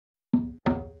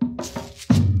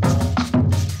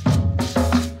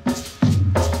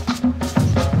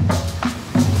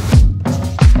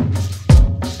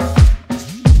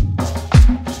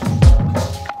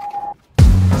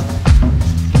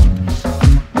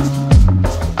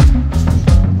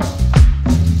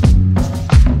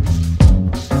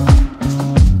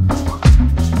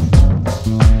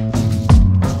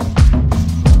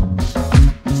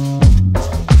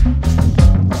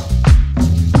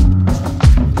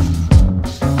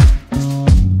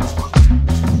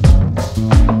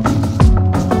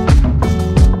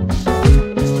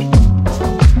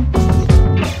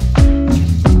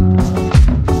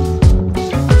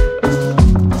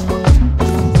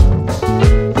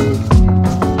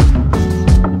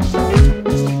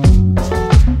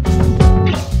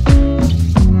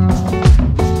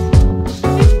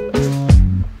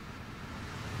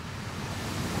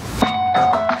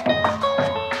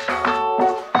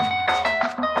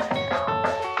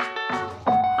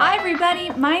everybody,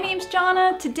 my name's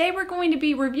Jona. Today we're going to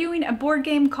be reviewing a board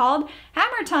game called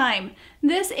Hammer Time.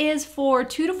 This is for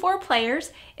 2 to 4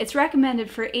 players. It's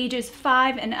recommended for ages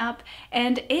 5 and up,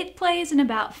 and it plays in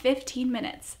about 15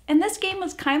 minutes. And this game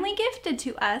was kindly gifted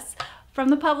to us from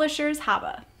the publishers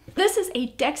HABA. This is a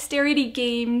dexterity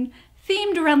game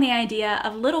themed around the idea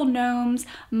of little gnomes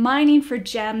mining for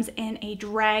gems in a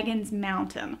dragon's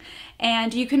mountain.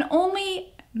 And you can only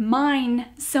mine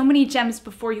so many gems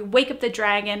before you wake up the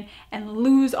dragon and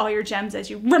lose all your gems as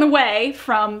you run away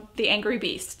from the angry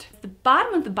beast. The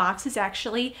bottom of the box is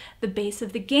actually the base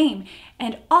of the game,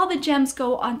 and all the gems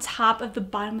go on top of the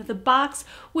bottom of the box,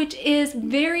 which is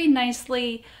very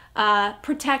nicely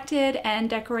protected and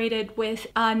decorated with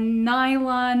a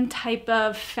nylon type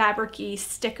of fabric-y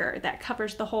sticker that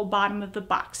covers the whole bottom of the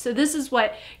box. So this is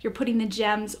what you're putting the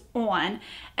gems on,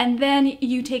 and then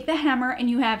you take the hammer and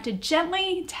you have to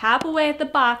gently tap away at the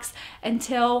box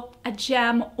until a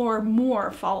gem or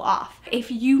more fall off. If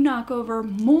you knock over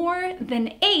more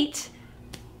than 8,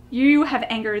 you have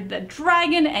angered the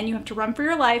dragon and you have to run for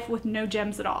your life with no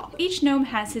gems at all. Each gnome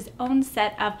has his own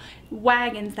set of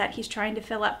wagons that he's trying to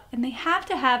fill up, and they have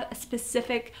to have a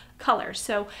specific color.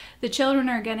 So the children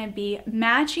are going to be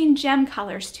matching gem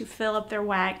colors to fill up their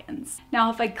wagons.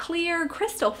 Now, if a clear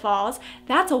crystal falls,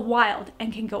 that's a wild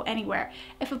and can go anywhere.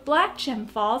 If a black gem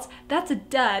falls, that's a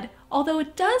dud, although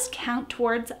it does count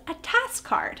towards a task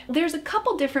card. There's a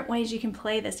couple different ways you can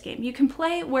play this game. You can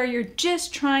play where you're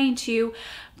just trying to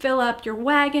fill up your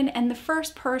wagon, and the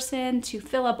first person to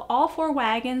fill up all 4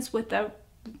 wagons with the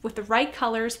right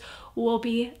colors will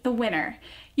be the winner.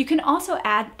 You can also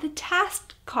add the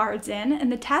task cards in,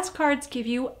 and the task cards give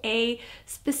you a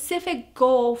specific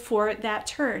goal for that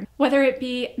turn, whether it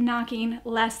be knocking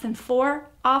less than 4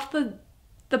 off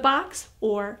the box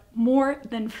or more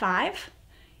than 5,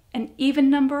 an even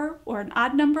number or an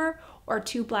odd number, or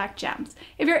 2 black gems.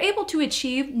 If you're able to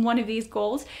achieve one of these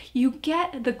goals, you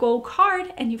get the goal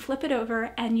card and you flip it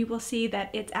over and you will see that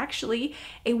it's actually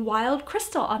a wild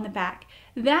crystal on the back.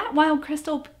 That wild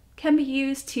crystal can be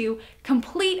used to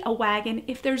complete a wagon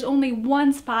if there's only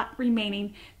 1 spot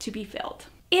remaining to be filled.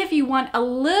 If you want a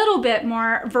little bit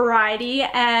more variety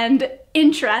and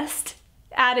interest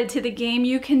added to the game,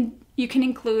 you can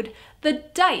include the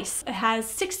dice. It has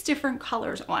 6 different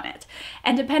colors on it,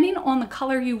 and depending on the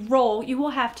color you roll, you will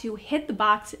have to hit the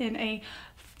box in a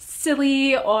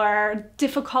silly or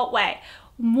difficult way.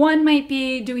 One might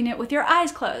be doing it with your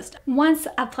eyes closed. Once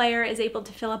a player is able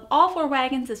to fill up all 4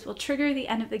 wagons, this will trigger the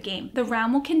end of the game. The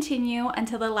round will continue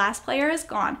until the last player is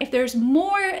gone. If there's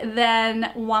more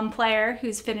than 1 player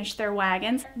who's finished their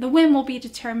wagons, the win will be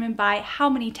determined by how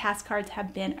many task cards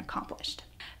have been accomplished.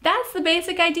 That's the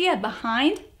basic idea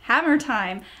behind Hammer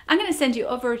Time. I'm going to send you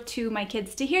over to my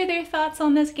kids to hear their thoughts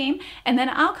on this game, and then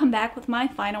I'll come back with my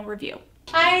final review.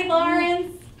 Hi,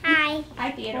 Lawrence. Hi.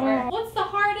 Hi, Theodore. What's the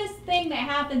hardest thing that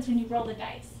happens when you roll the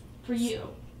dice for you?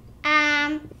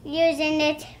 Using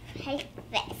it like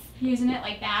this. Using it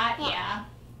like that? Yeah.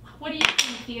 What do you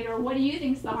think, Theodore? What do you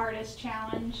think is the hardest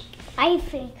challenge? I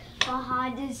think the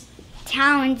hardest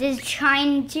challenge is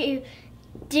trying to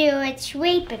do it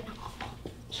sweeping.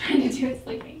 Trying to do it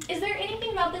sleeping. Is there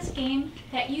anything about this game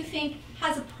that you think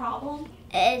has a problem?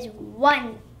 Is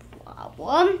one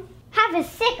problem. Have a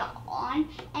sticker on,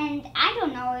 and I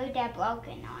don't know if they're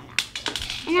broken or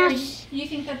not. And you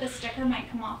think that the sticker might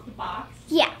come off the box?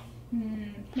 Yeah.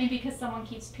 Maybe because someone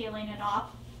keeps peeling it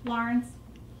off, Lawrence?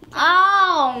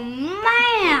 Oh,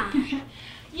 man.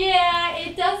 Yeah,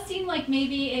 it does seem like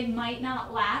maybe it might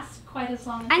not last quite as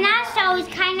long as and also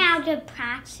it's kind of out of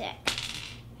plastic.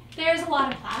 There's a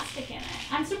lot of plastic in it.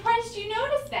 I'm surprised you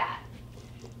noticed that.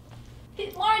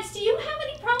 Lawrence, do you have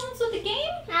any problems with the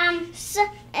game? So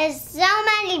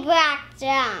many black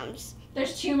gems.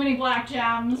 There's too many black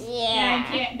gems.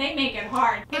 Yeah. They make it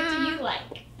hard. What do you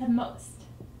like the most?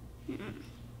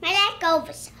 I like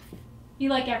over stuff. You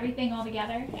like everything all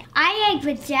together? Yeah. I like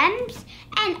the gems,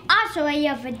 and also I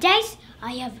have the dice.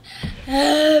 I have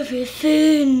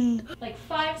everything. Like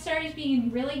 5 stars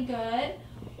being really good,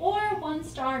 or 1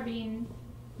 star being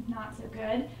not so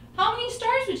good. How many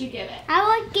stars would you give it?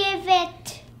 I would give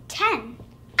it 10.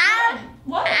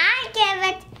 What? I give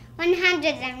it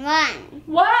 101.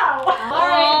 Wow! All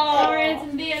right, Lawrence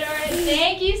and Theodore,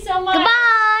 thank you so much.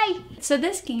 Goodbye! So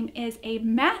this game is a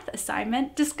math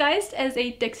assignment disguised as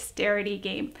a dexterity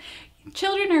game.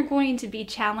 Children are going to be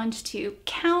challenged to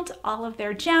count all of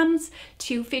their gems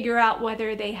to figure out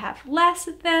whether they have less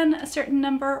than a certain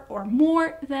number or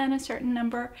more than a certain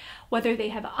number, whether they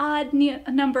have odd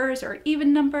numbers or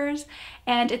even numbers,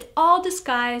 and it's all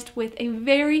disguised with a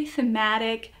very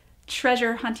thematic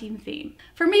treasure hunting theme.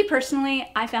 For me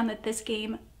personally, I found that this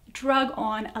game drug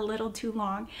on a little too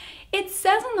long. It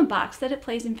says on the box that it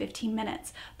plays in 15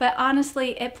 minutes, but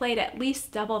honestly, it played at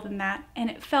least double than that, and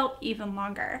it felt even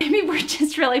longer. Maybe we're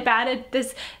just really bad at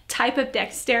this type of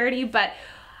dexterity, but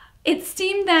it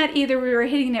seemed that either we were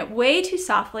hitting it way too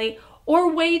softly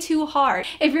or way too hard.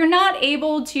 If you're not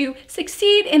able to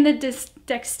succeed in the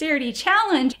dexterity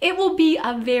challenge, it will be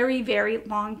a very, very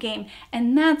long game,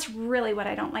 and that's really what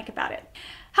I don't like about it.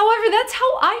 However, that's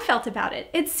how I felt about it.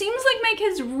 It seems like my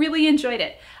kids really enjoyed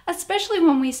it, especially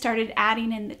when we started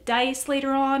adding in the dice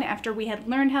later on after we had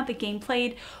learned how the game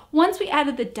played. Once we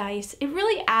added the dice, it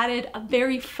really added a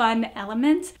very fun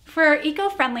element. For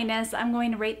eco-friendliness, I'm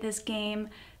going to rate this game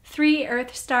 3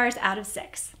 Earth stars out of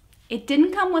 6. It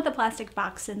didn't come with a plastic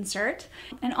box insert,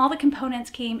 and all the components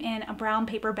came in a brown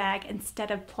paper bag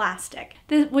instead of plastic,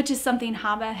 which is something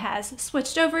HABA has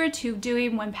switched over to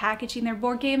doing when packaging their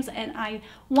board games, and I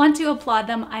want to applaud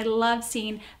them. I love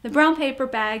seeing the brown paper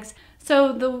bags.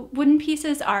 So the wooden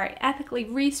pieces are ethically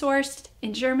resourced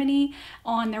in Germany.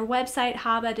 On their website,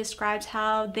 HABA describes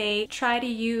how they try to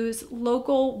use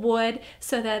local wood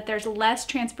so that there's less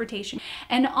transportation,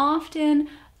 and often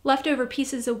leftover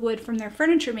pieces of wood from their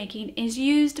furniture making is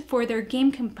used for their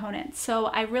game components. So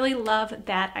I really love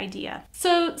that idea.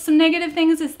 So some negative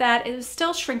things is that it was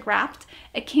still shrink wrapped.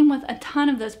 It came with a ton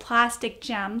of those plastic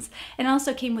gems, and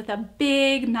also came with a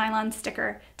big nylon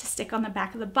sticker to stick on the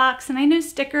back of the box. And I know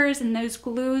stickers and those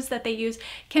glues that they use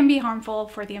can be harmful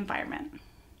for the environment.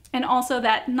 And also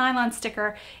that nylon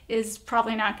sticker is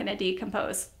probably not going to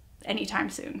decompose anytime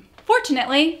soon.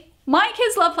 Fortunately, my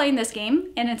kids love playing this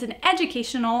game, and it's an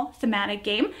educational thematic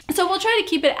game, so we'll try to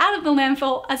keep it out of the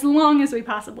landfill as long as we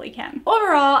possibly can.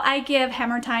 Overall, I give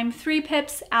Hammer Time 3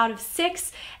 pips out of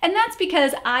 6, and that's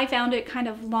because I found it kind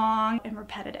of long and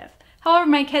repetitive. However,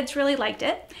 my kids really liked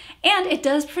it, and it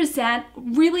does present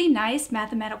really nice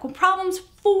mathematical problems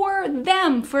for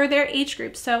them, for their age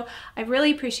group. So I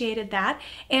really appreciated that,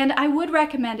 and I would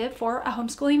recommend it for a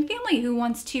homeschooling family who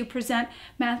wants to present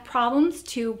math problems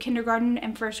to kindergarten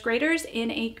and first graders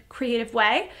in a creative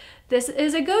way. This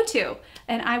is a go-to,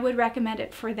 and I would recommend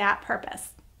it for that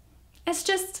purpose. It's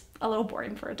just a little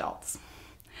boring for adults.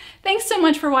 Thanks so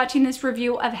much for watching this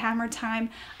review of Hammer Time.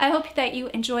 I hope that you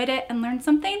enjoyed it and learned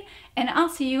something, and I'll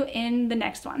see you in the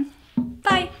next one.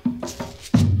 Bye!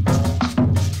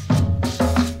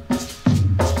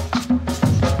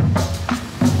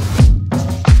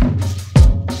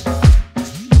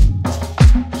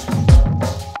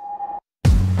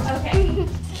 Okay.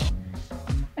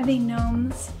 Are they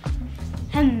gnomes?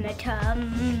 Hammer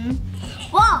Time.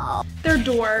 Whoa! They're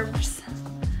dwarves.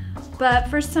 But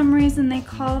for some reason they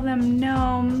call them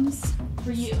gnomes.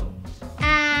 For you.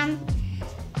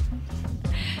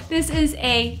 This is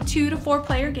a 2 to 4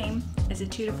 player game. Is it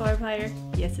 2 to 4 player?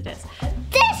 Yes, it is.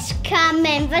 This come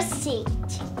in the seat.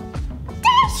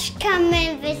 This come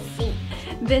in the seat.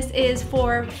 This is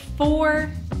for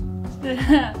 4.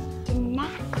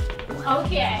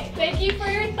 Okay, thank you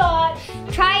for your thought.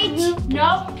 Try it.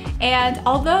 Nope. And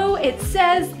although it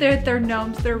says that they're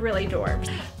gnomes, they're really dwarves.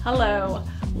 Hello,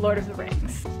 Lord of the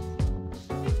Rings.